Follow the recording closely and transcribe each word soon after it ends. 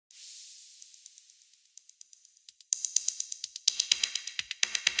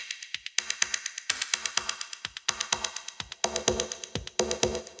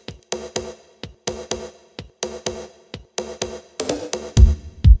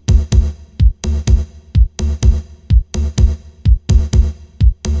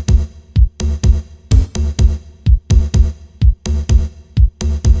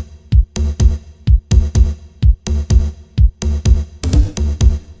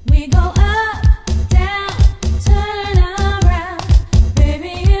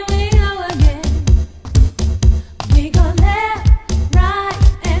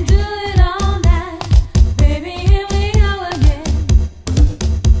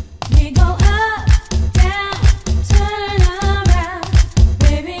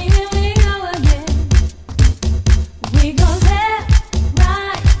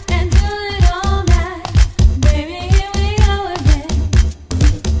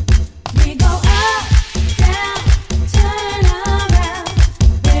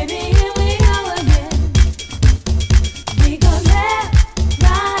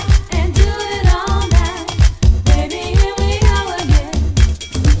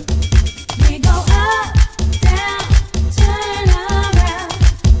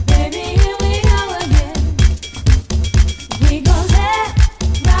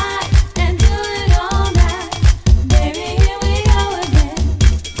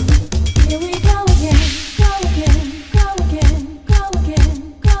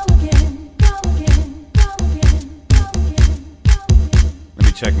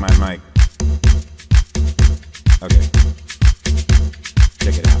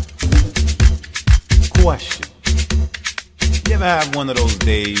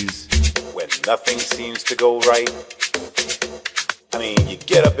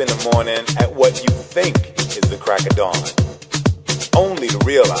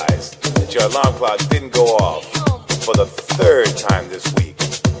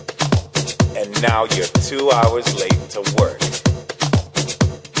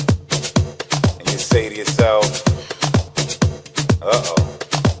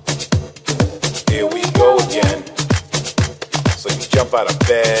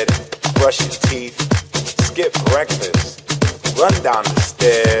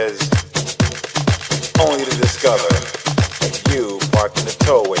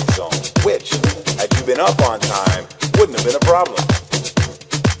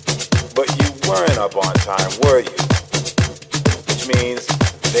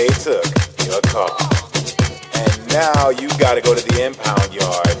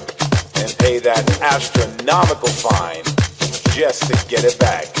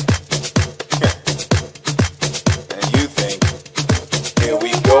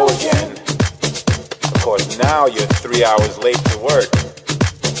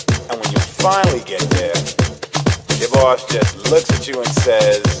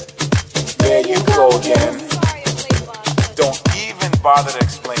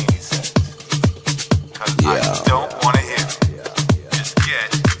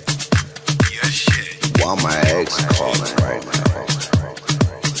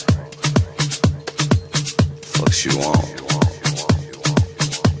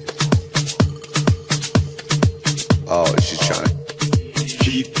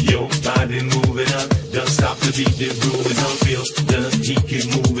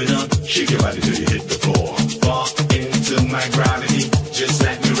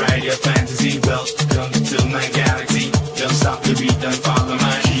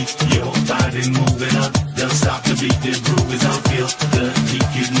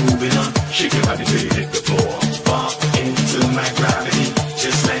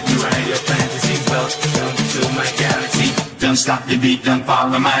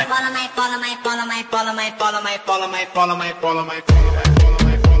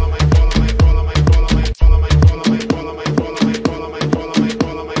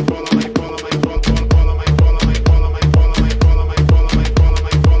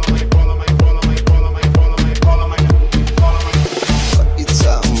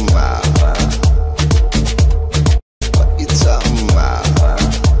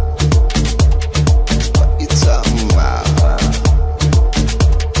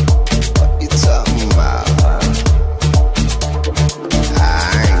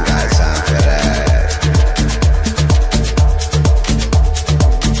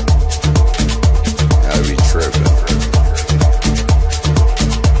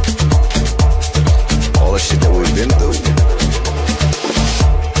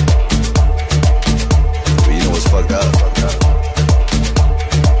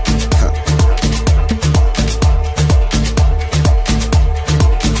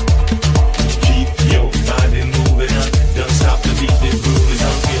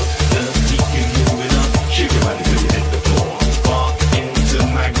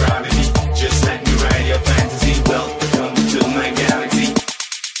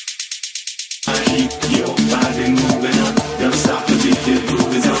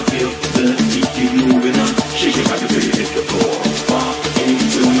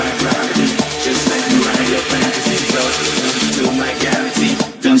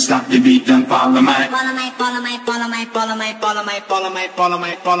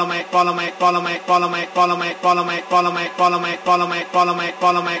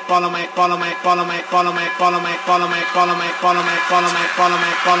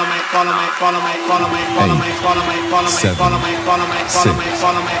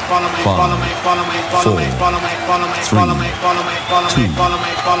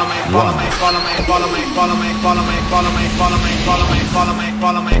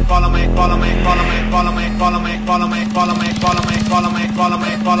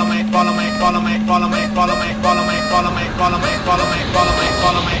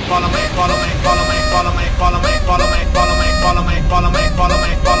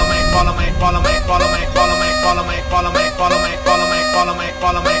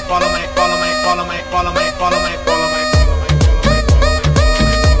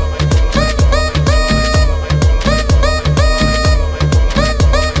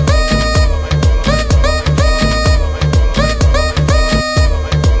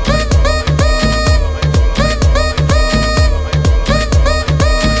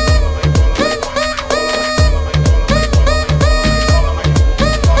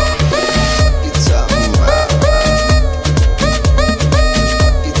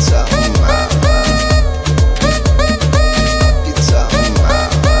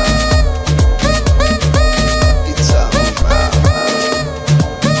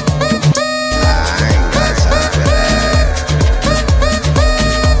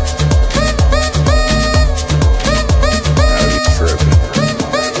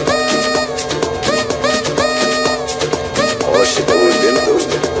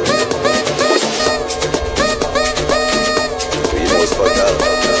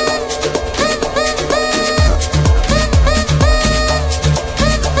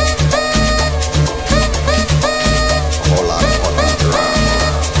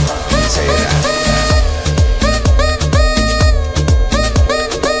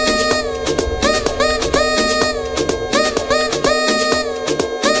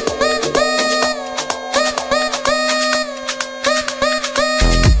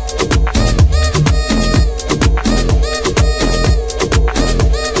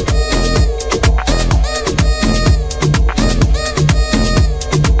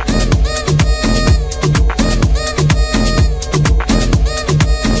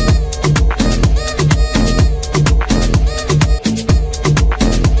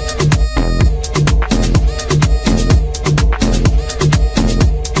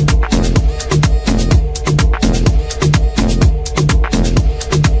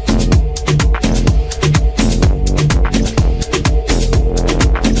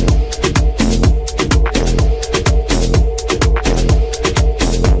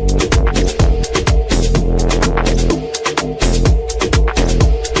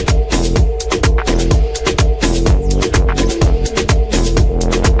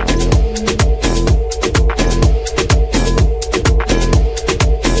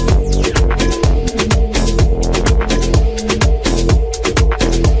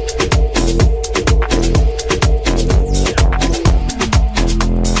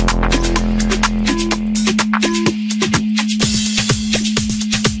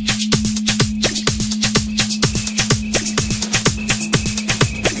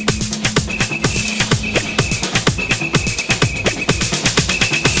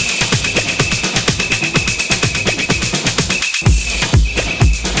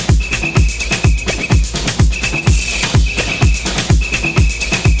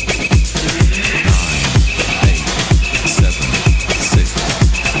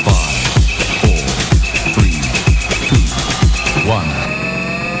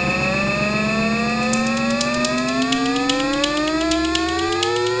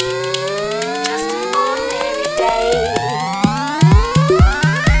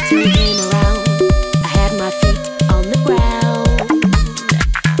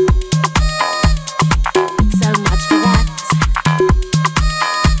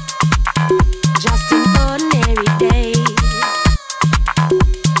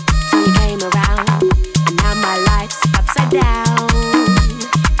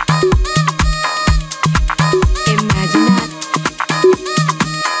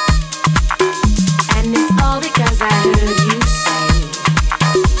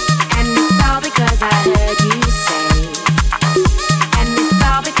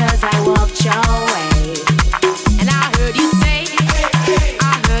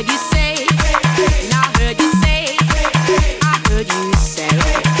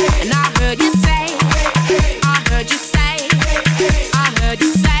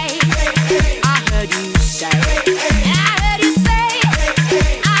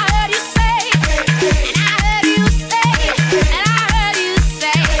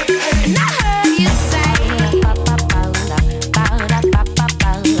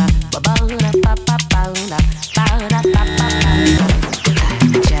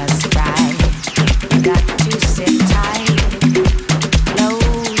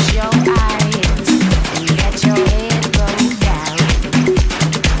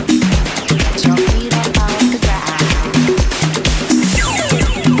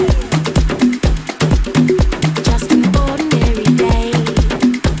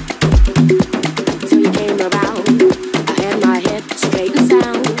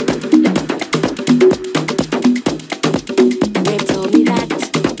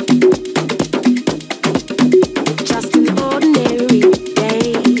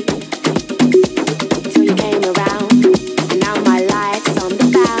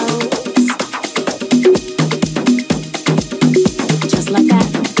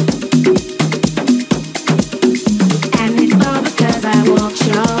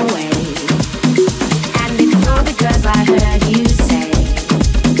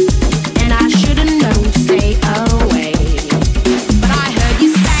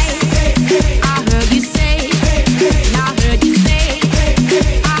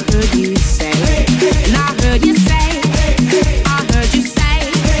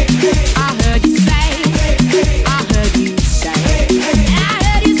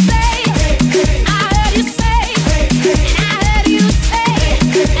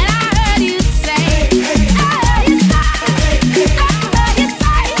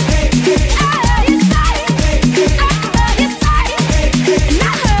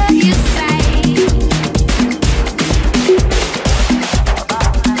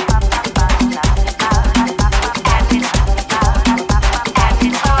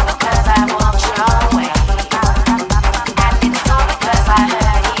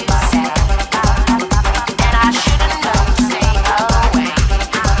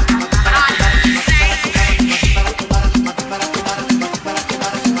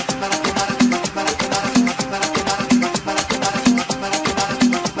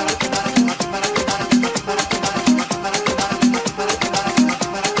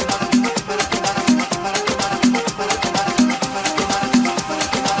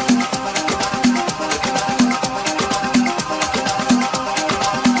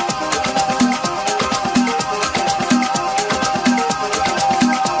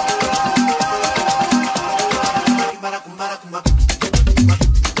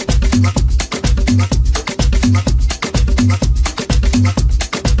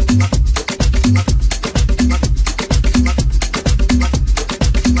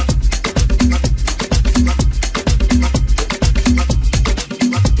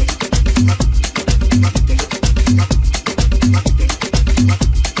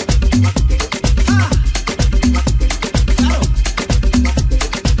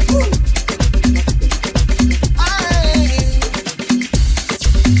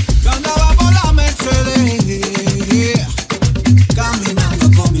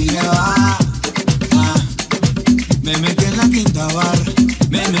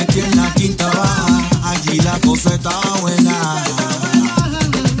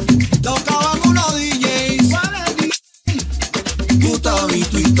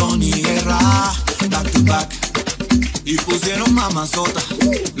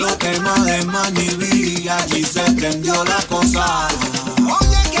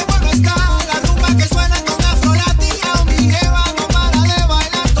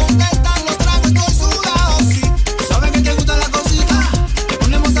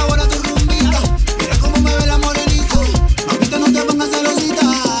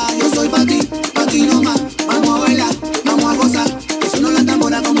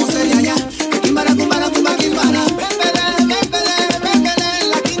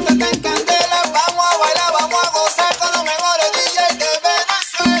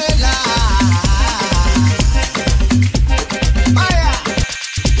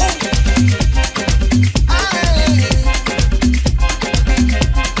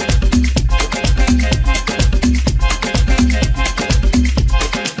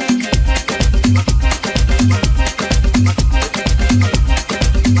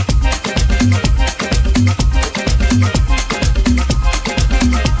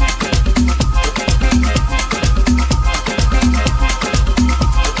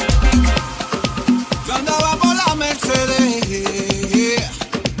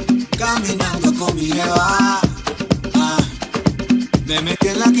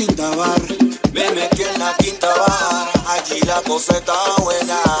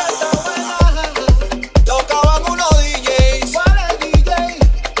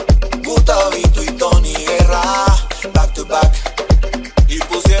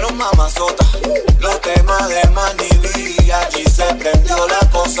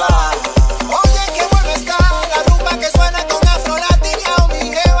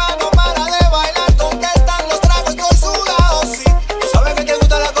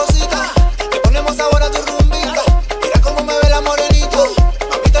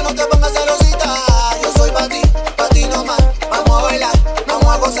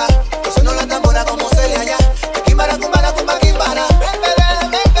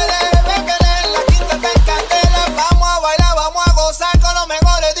Vamos a bailar, vamos a gozar con los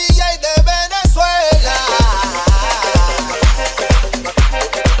mejores DJs de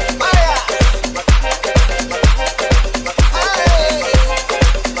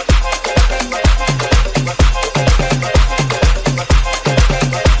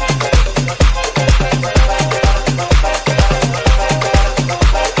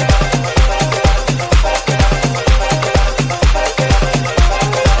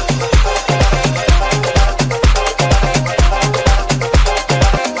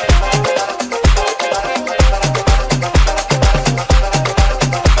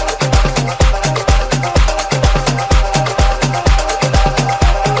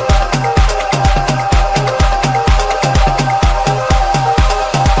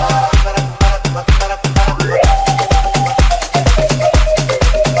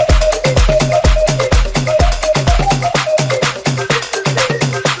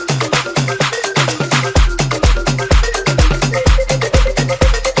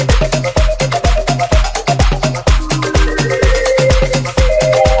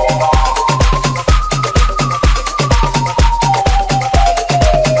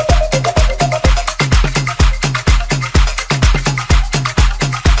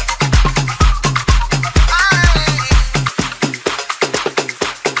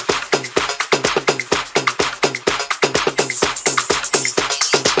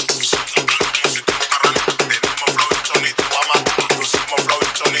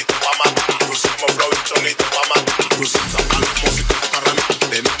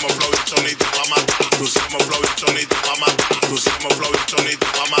sonito pa' matar. Pusimos flow y sonito pa' matar. Pusimos flow y sonito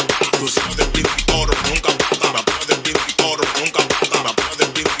pa' matar. Pusimos de pinti oro, nunca pata. Rapeo de pinti oro, nunca pata. Rapeo de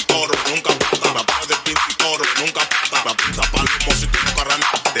pinti oro, nunca pata. Rapeo de pinti oro, nunca pata. Rapita palomo si tú no carran.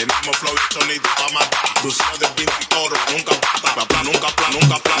 Tenemos flow y sonito pa' matar. Pusimos de pinti oro, nunca pata. Rapla, nunca plata,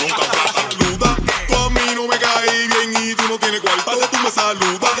 nunca plata, nunca plata. Saluda, tú a mí no me caes bien y tú no tienes cuarto. Pa' que tú me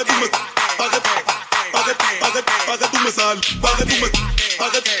saludas, pa' que tú me saludas.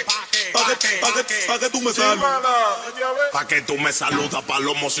 Pa' que tú me saludas,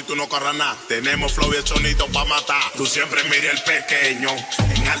 palomo, si tú no corras nada. Tenemos flow y el sonido pa' matar. Tú siempre mires el pequeño.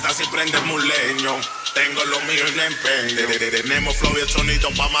 En alta si prendes un leño. Tengo lo mío y le empeño. Tenemos flow y el sonido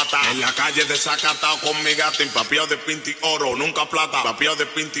pa' matar. En la calle desacatado con mi gato. Papio de pinti oro, nunca plata. Papio de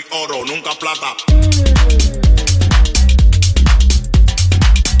pinti oro, nunca plata.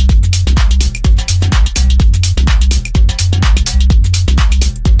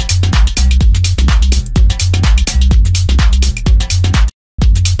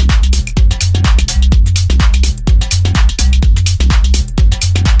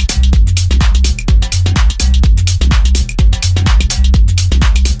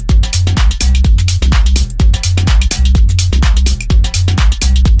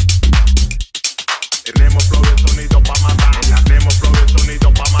 Tenemos flow y sonido pa' matar. Tenemos flow y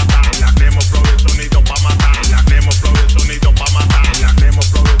sonido pa' matar. Tenemos flow y sonido pa' matar. Tenemos flow y sonido pa' matar. Tenemos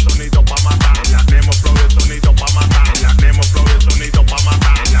flow y sonido pa' matar. Tenemos flow y sonido pa' matar. Tenemos flow y sonido pa'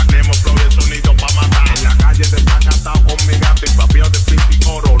 matar. Tenemos flow y sonido pa' matar. En la calle desacatado con mi gato. Papio de pinti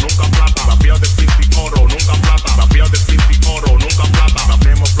oro, nunca plata. Papio de pinti oro, nunca plata. Papio de pinti oro, nunca plata.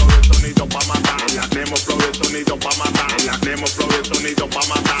 Tenemos flow y sonido pa' matar. Tenemos flow y sonido pa' matar. Tenemos flow y sonido pa'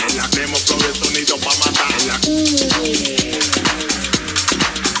 matar. Tenemos flow y sonido pa' matar.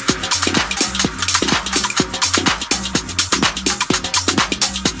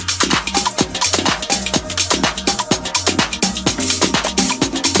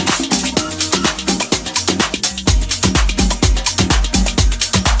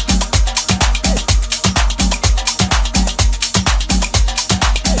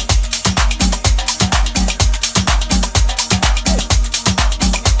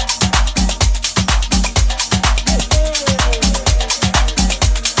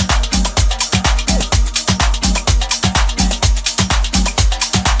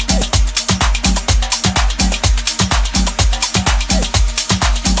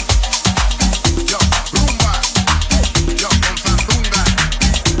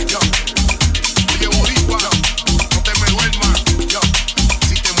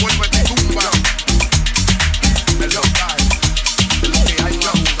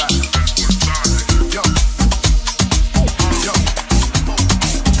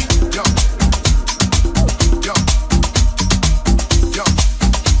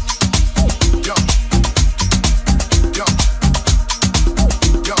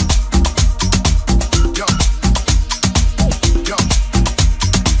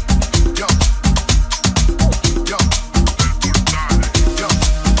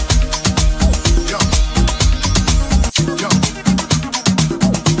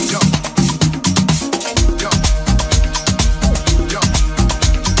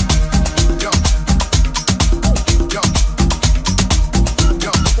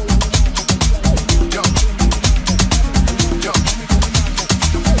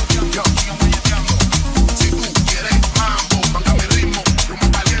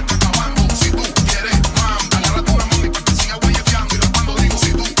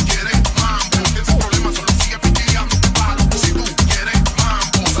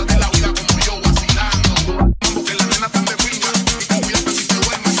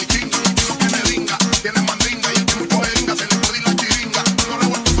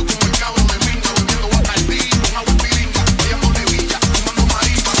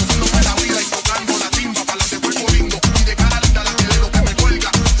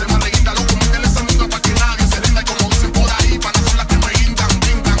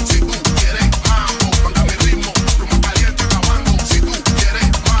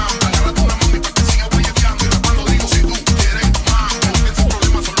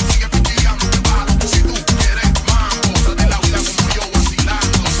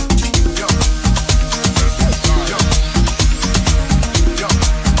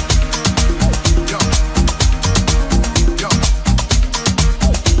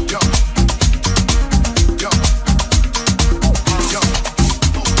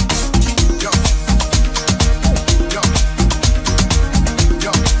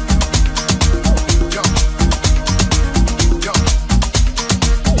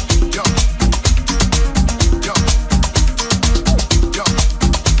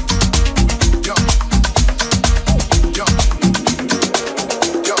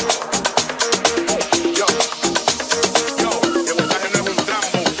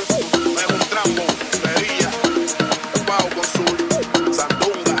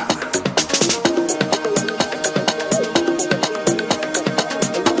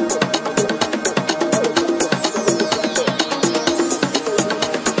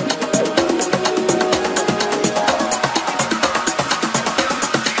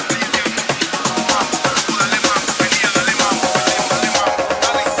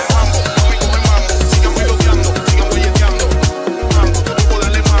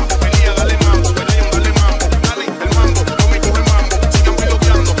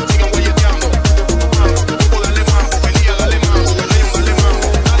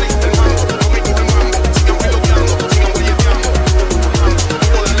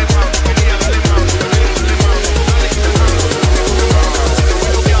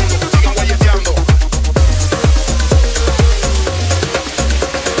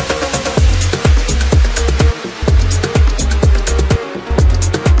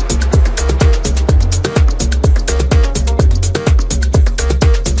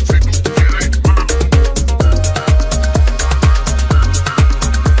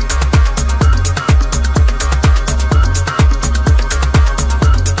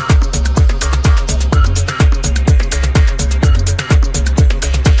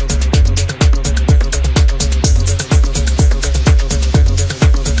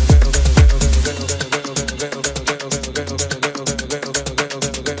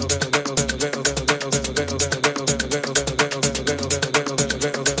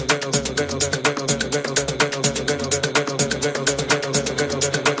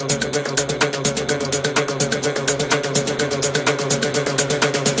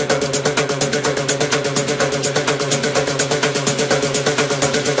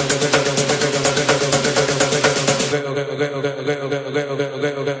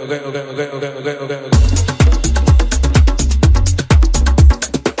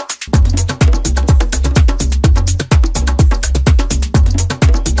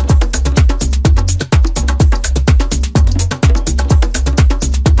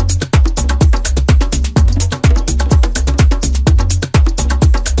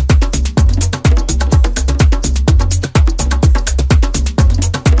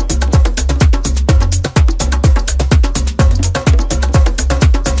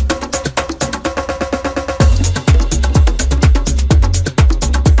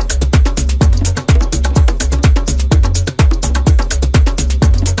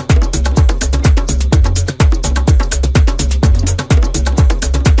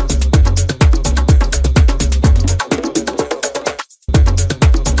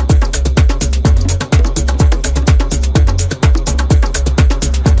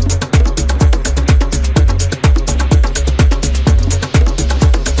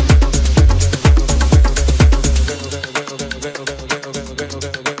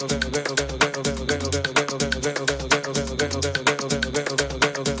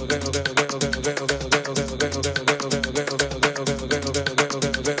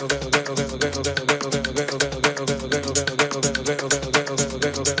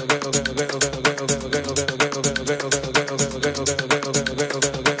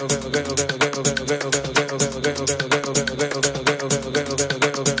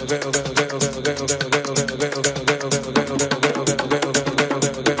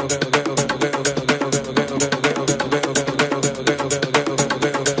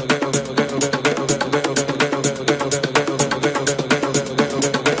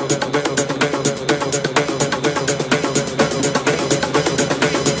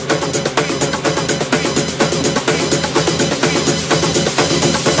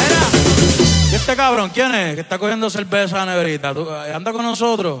 ¿Quién es? Que está cogiendo cerveza a negrita. ¿Anda con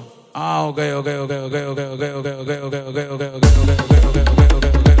nosotros? Ah, ok.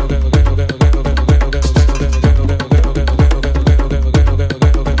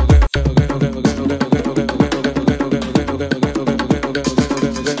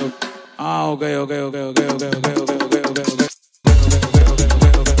 My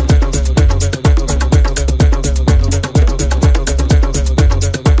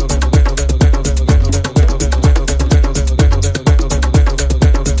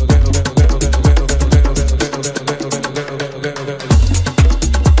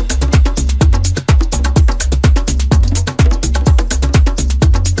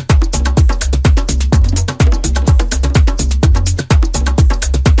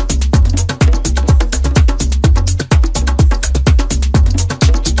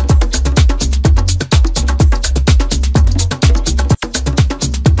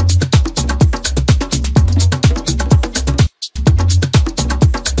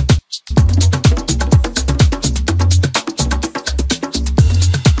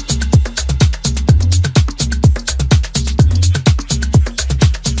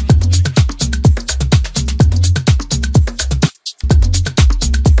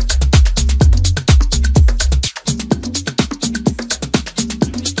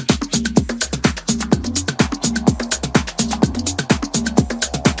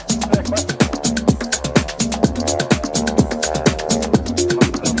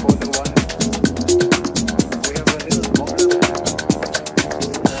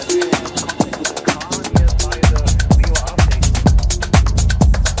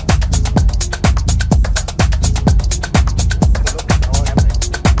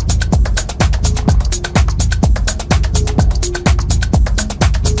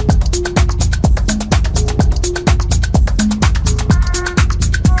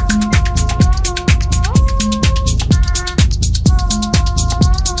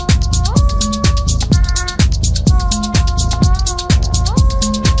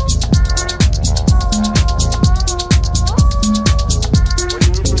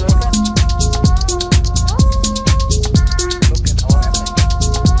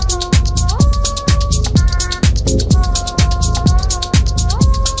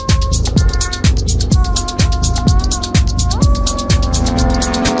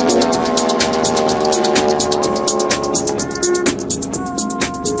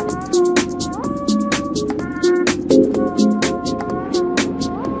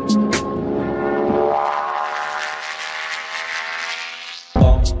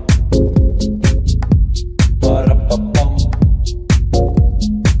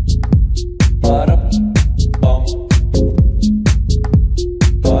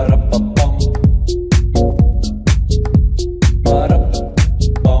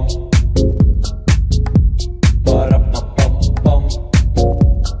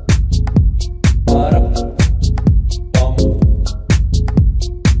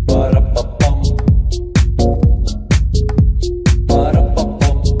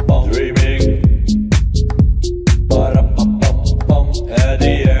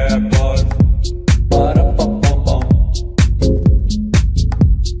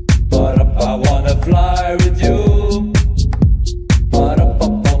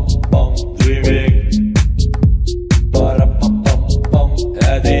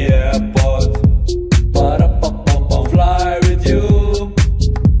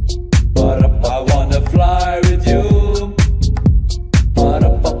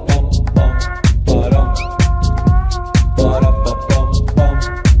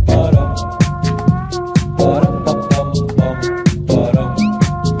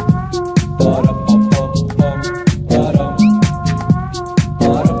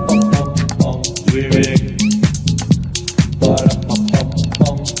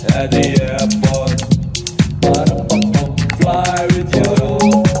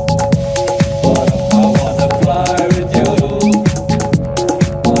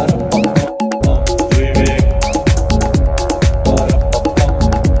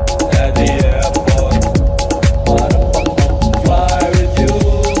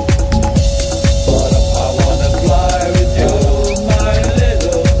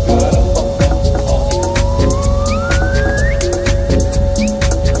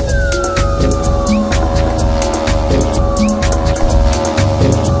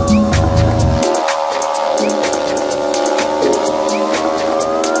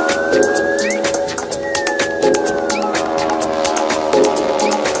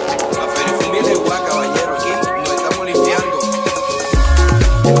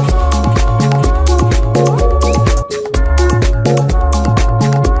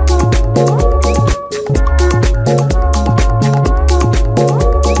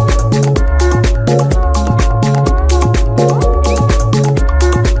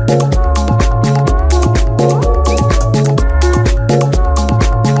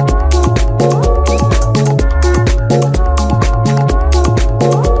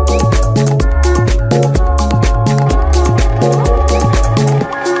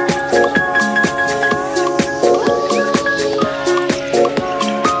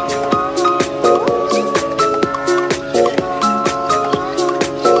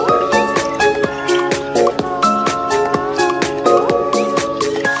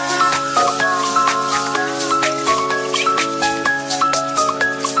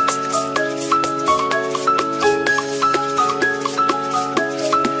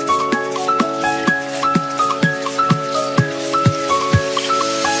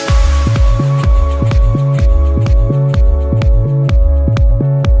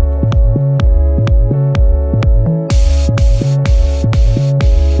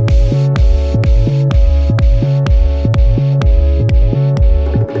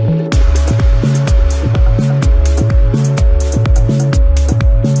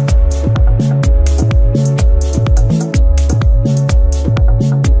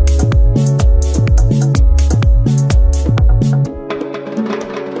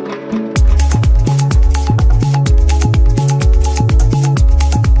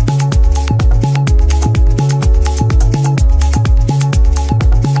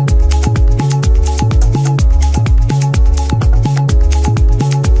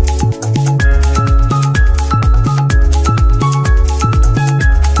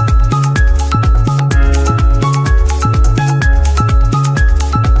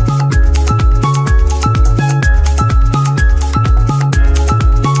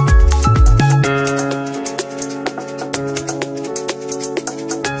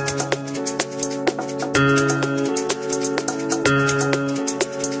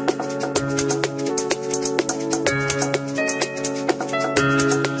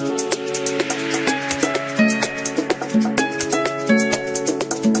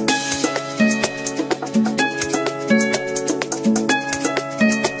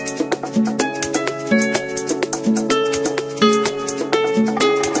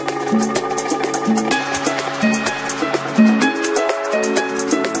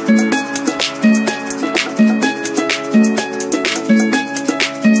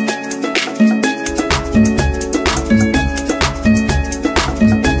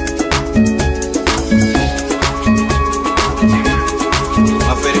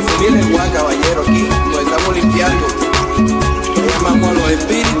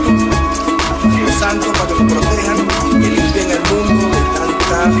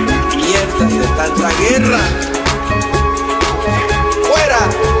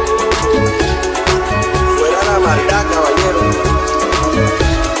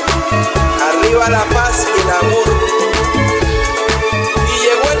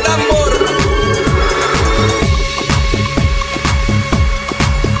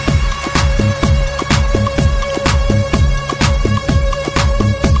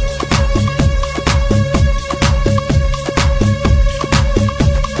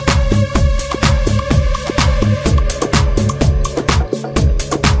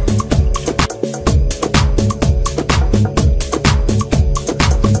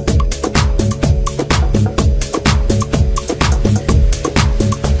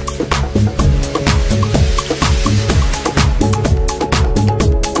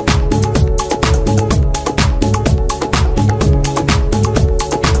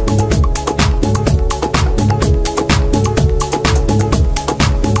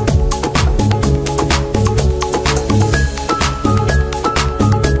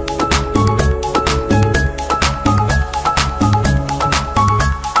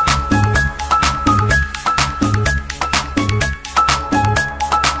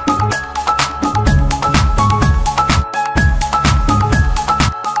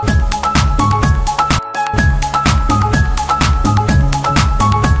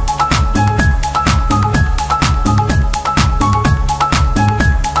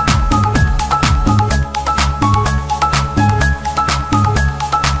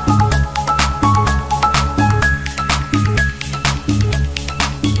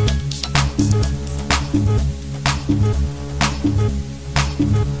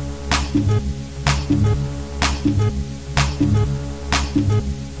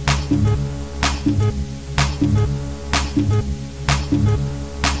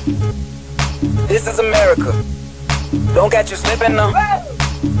This is America. Don't catch you slipping now.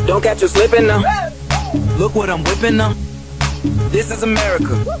 Don't catch you slipping now. Look what I'm whipping now. This is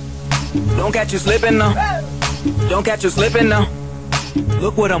America. Don't catch you slipping now. Don't catch you slipping now.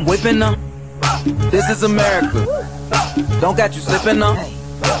 Look what I'm whipping now. This is America. Don't catch you slipping now.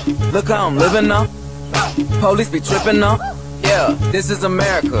 Look how I'm living now. Police be tripping now. Yeah, this is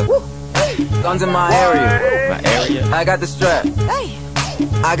America. Guns in my area. I got the strap.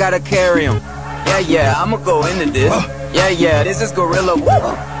 I gotta carry 'em. Yeah, I'ma go into this. Yeah, this is gorilla.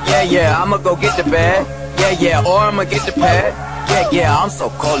 Yeah, I'ma go get the bag. Yeah, or I'ma get the pad. Yeah, I'm so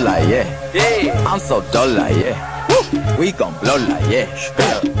cold like yeah. I'm so dull like yeah. We gon' blow like yeah.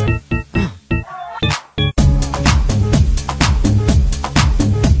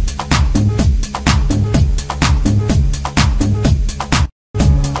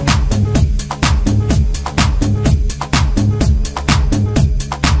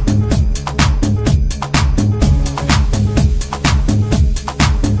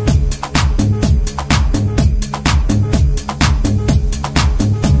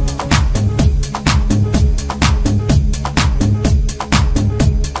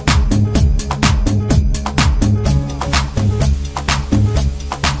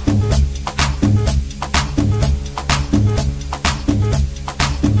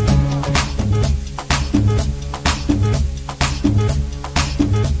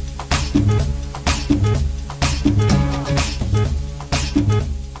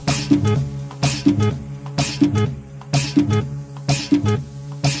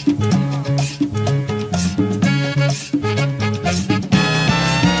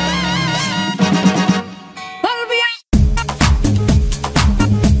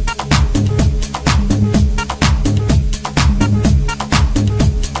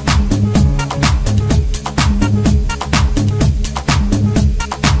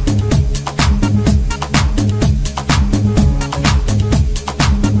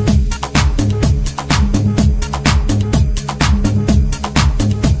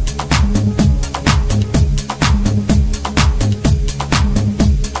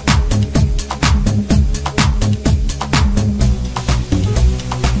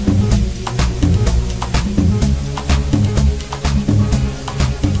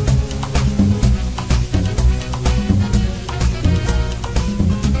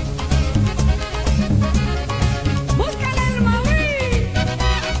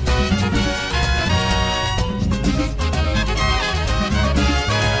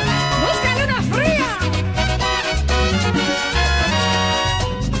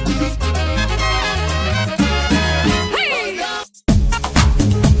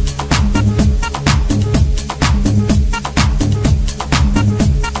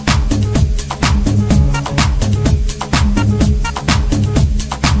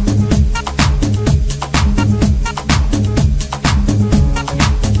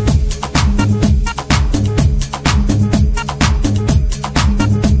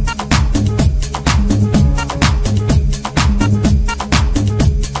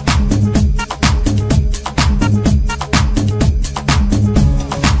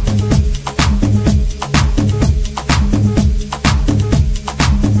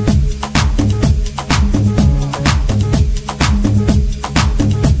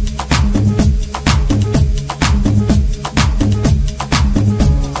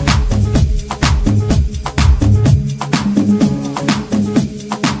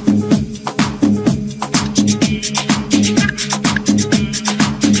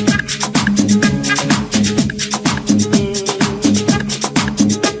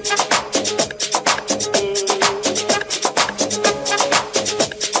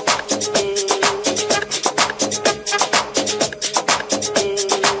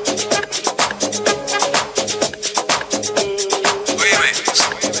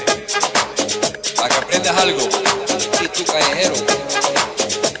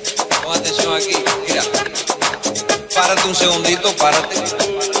 párate un segundito, párate.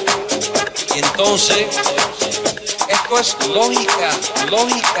 Y entonces, esto es lógica,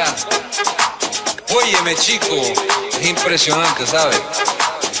 lógica. Óyeme, chico, es impresionante, ¿sabes?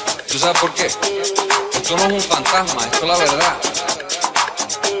 ¿Tú sabes por qué? Esto no es un fantasma, esto es la verdad.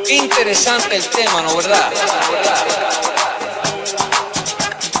 Qué interesante el tema, ¿no, verdad?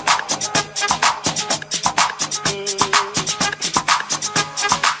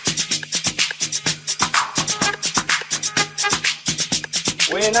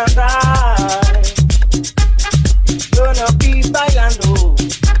 When I die, gonna be bailando.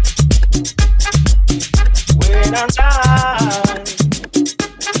 When I die,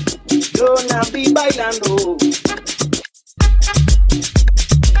 gonna be bailando.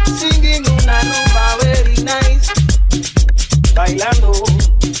 Singing una rumba very nice, bailando.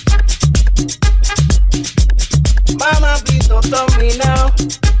 Mama, please don't tell me now,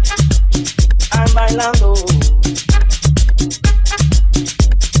 I'm bailando.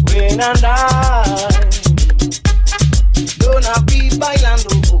 When I die, gonna be bailando.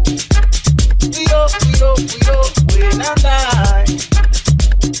 Cuido, cuido, cuido. When I die,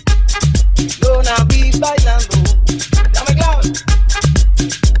 gonna be bailando. Dame clave.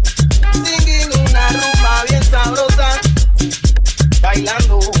 Singing una rumba bien sabrosa,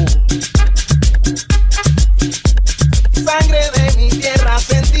 bailando. Sangre de mi tierra,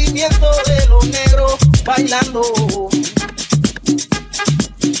 sentimiento de los negros, bailando.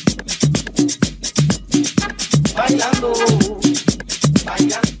 Bailando,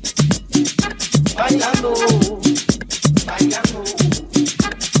 bailando, bailando, bailando,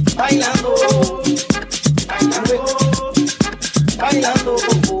 bailando, bailando, bailando.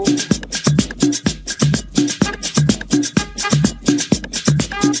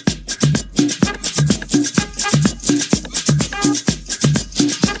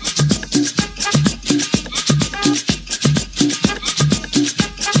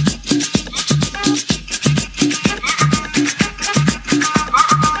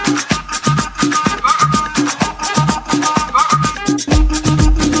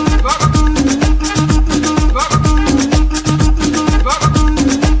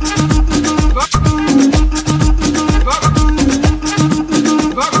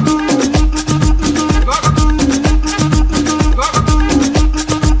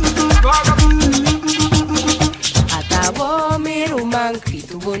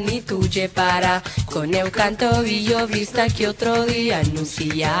 Para con el canto y yo vista que otro día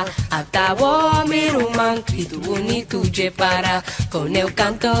anuncia atabo mi rumán y tu bonito para con el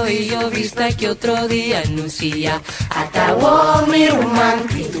canto y yo vista que otro día anuncia atabo mi rumán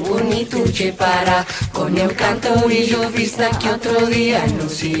y tu bonito para con el canto y yo vista que otro día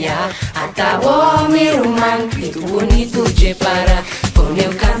anuncia atabo mi rumán y tu bonito para con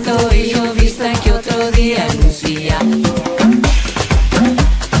el canto y yo vista que otro día anuncia.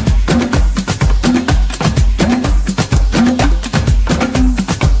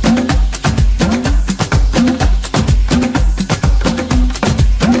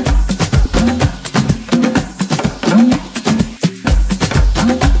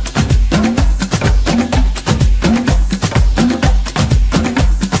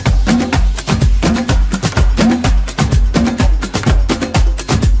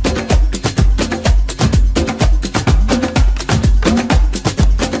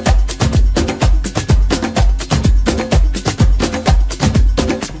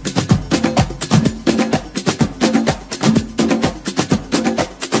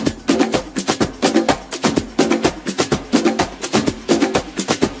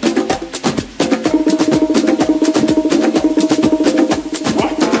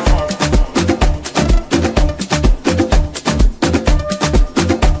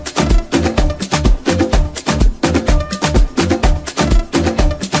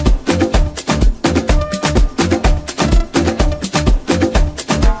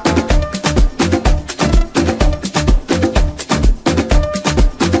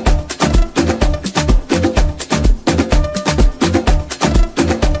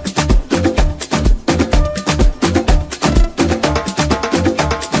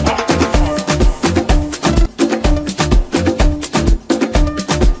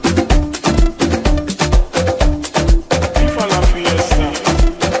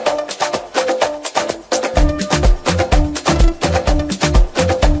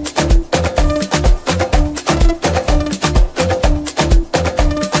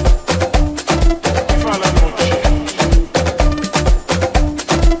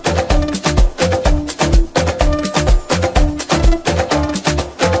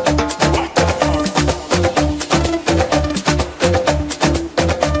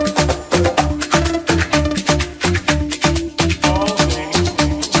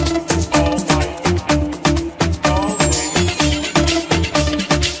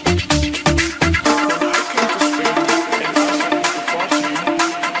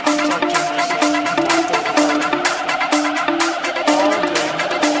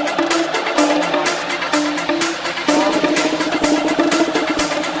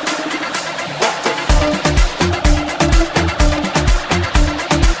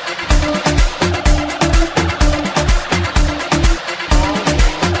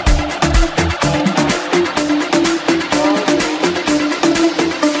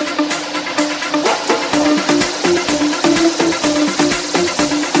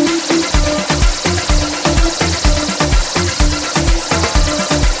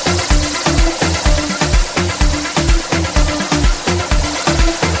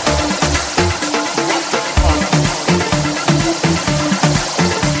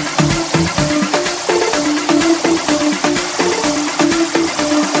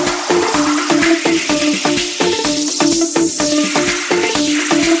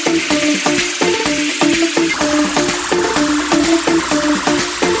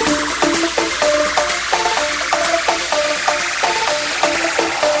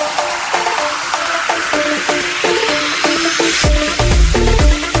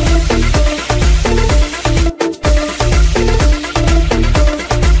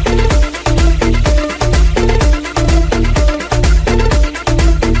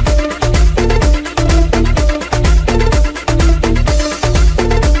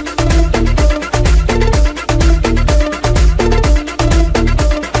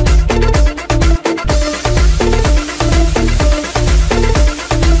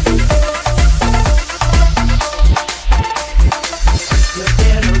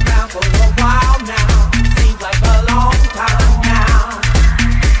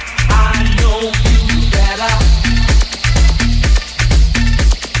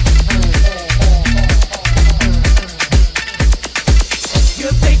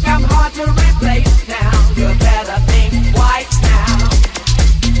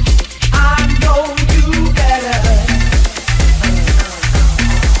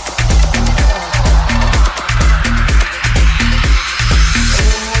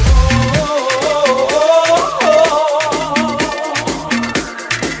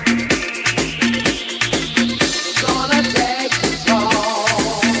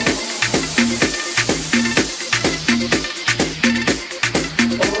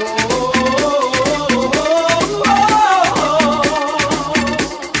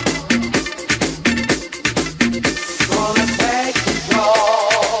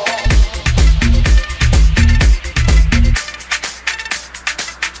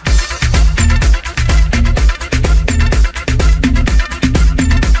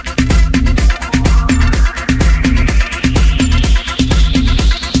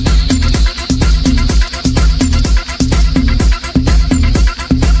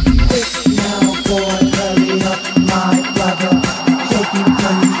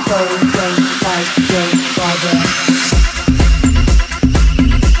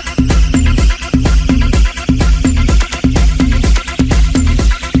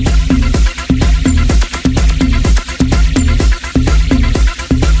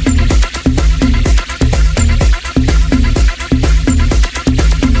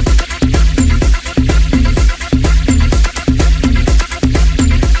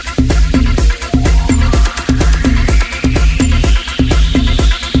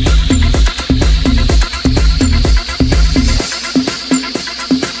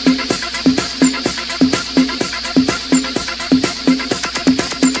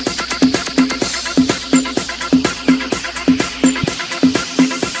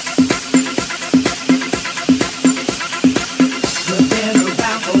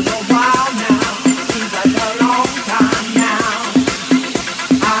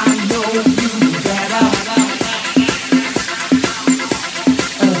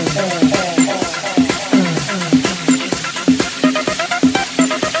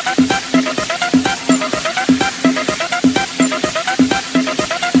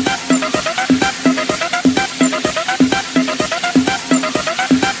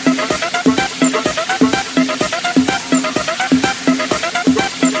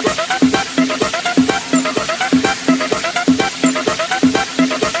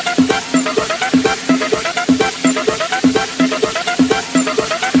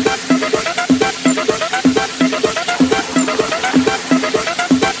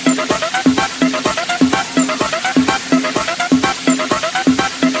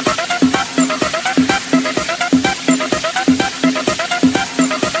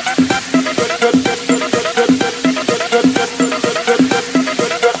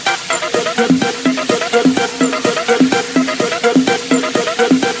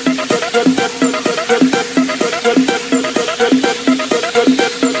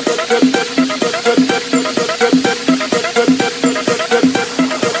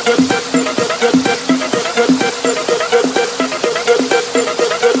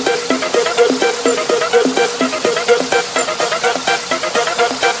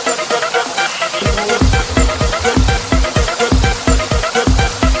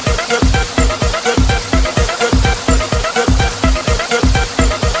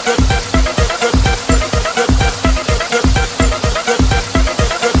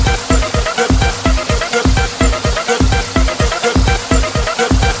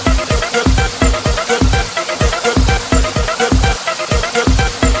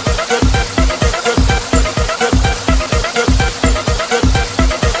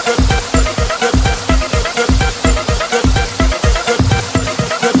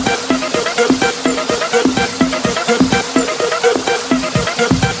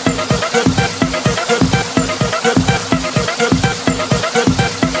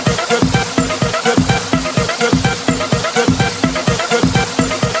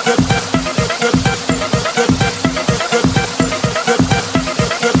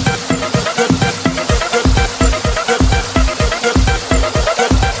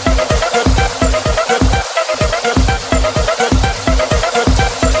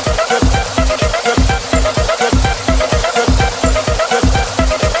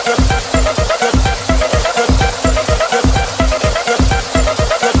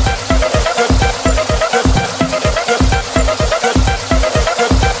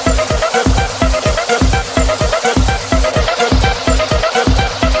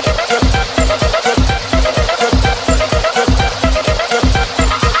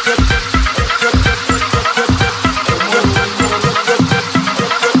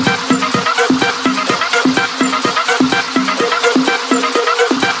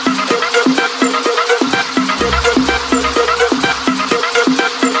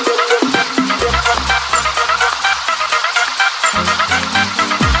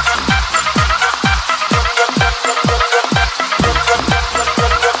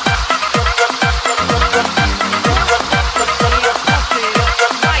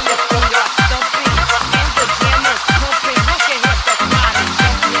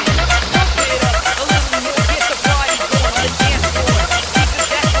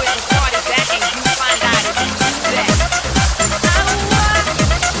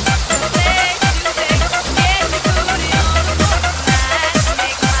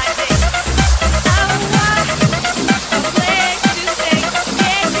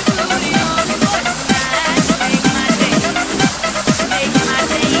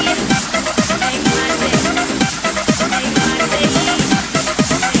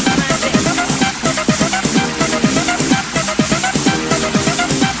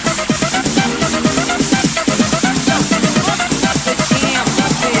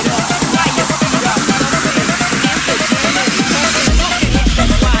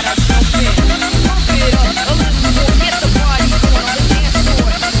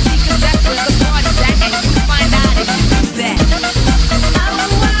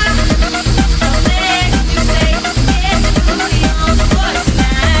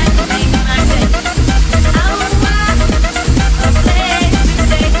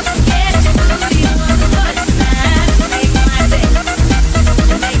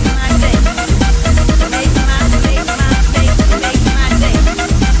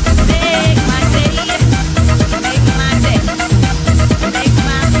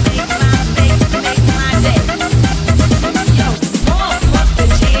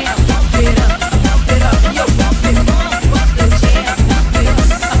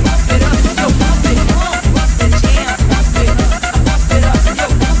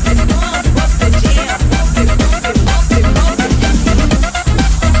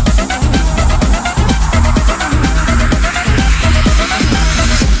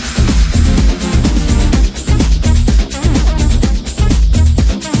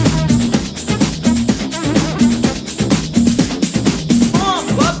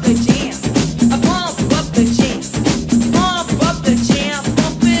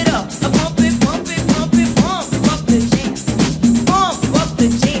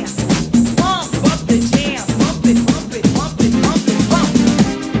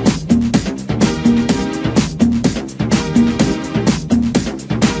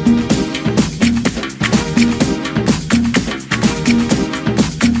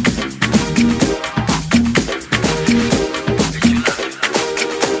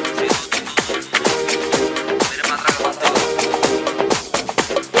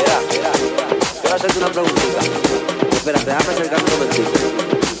 una preguntita. Espérate, déjame acercarme un momentito.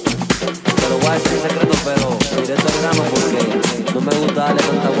 Te lo voy a decir en secreto, pero directo al grano porque no me gusta darle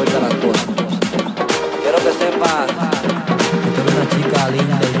tanta vuelta a las cosas. Quiero que sepas que tú eres una chica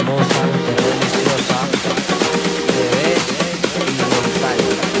linda, hermosa, deliciosa, te ves inmortal.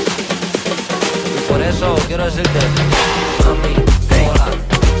 Y por eso quiero decirte, mami, hola,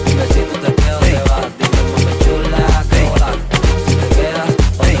 dime si tú te quedas o te vas. Dime, mami chula, que hola, si te quedas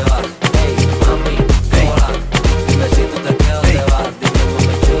o te vas. Hey, mami, hola, dime si tú te quedas o te vas. Dime, mami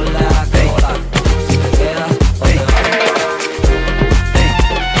chula, que hola, si te quedas o te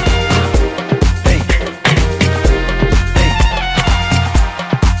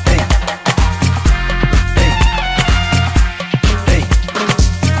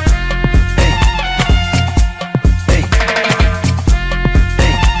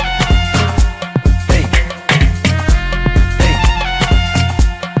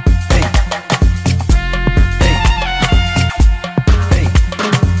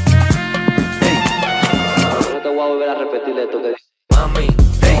vas. Mami,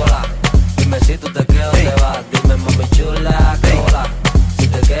 hola, dime si tú te quedas o te vas. Dime, mami chula, que hola, si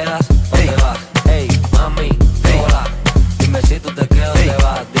te quedas o te vas. Hey, mami, hola, dime si tú te quedas o te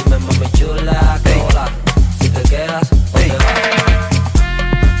vas. Dime, mami chula, que hola, si te quedas o te vas.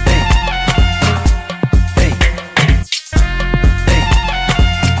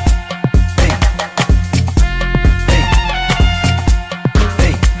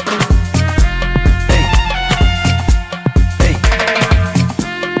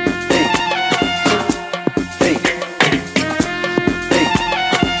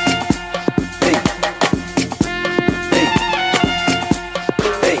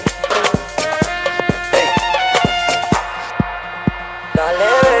 Dale,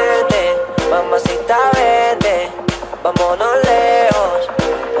 vete, mamacita, vete, vámonos lejos,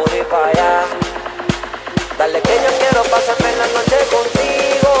 por ir para allá. Dale que yo quiero pasarme la noche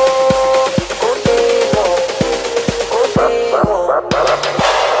contigo, contigo, contigo.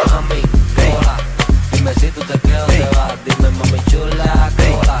 Mami, hola, dime si tú te quedas o te vas. Dime, mami chula, que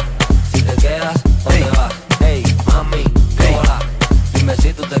hola, si te quedas o te vas. Hey, mami, hola, dime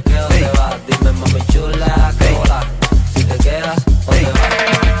si tú te quedas o te vas. Dime, mami chula, que hola, si te quedas o te vas.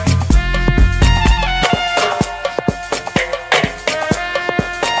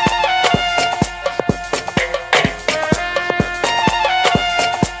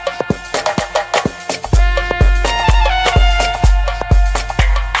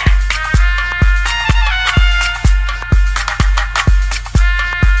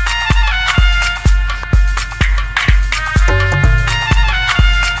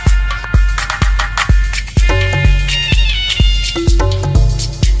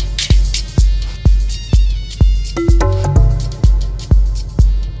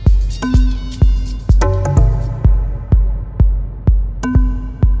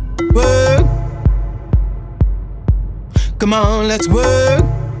 Work. Come on, let's work.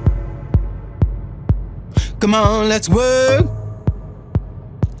 Come on, let's work.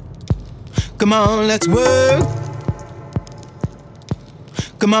 Come on, let's work.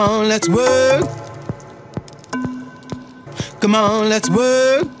 Come on, let's work. Come on, let's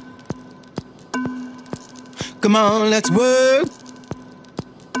work. Come on, let's work.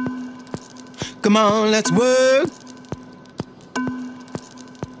 Come on, let's work.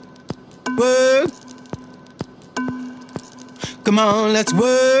 Work. Come on, let's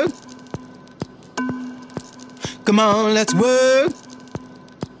work. Come on, let's work.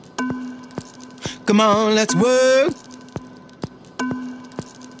 Come on, let's work.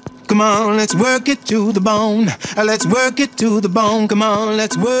 Come on, let's work it to the bone. Let's work it to the bone. Come on,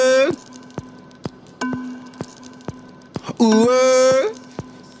 let's work. Ooh, work.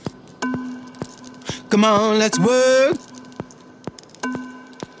 Come on, let's work.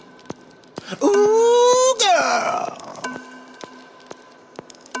 Ooh, girl.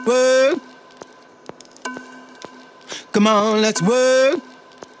 Work. Come on, let's work.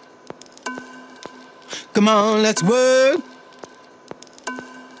 Come on, let's work.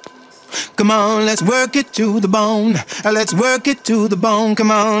 Come on, let's work it to the bone. Let's work it to the bone.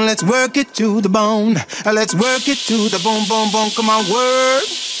 Come on, let's work it to the bone. Let's work it to the bone, bone, bone. Come on, work.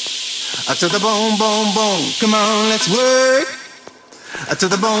 To the bone, bone, bone. Come on, let's work. To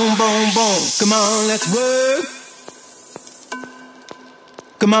the bone, bone, bone. Come on, let's work.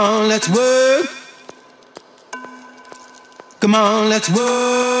 Come on, let's work. Come on, let's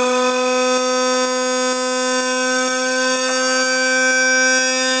work.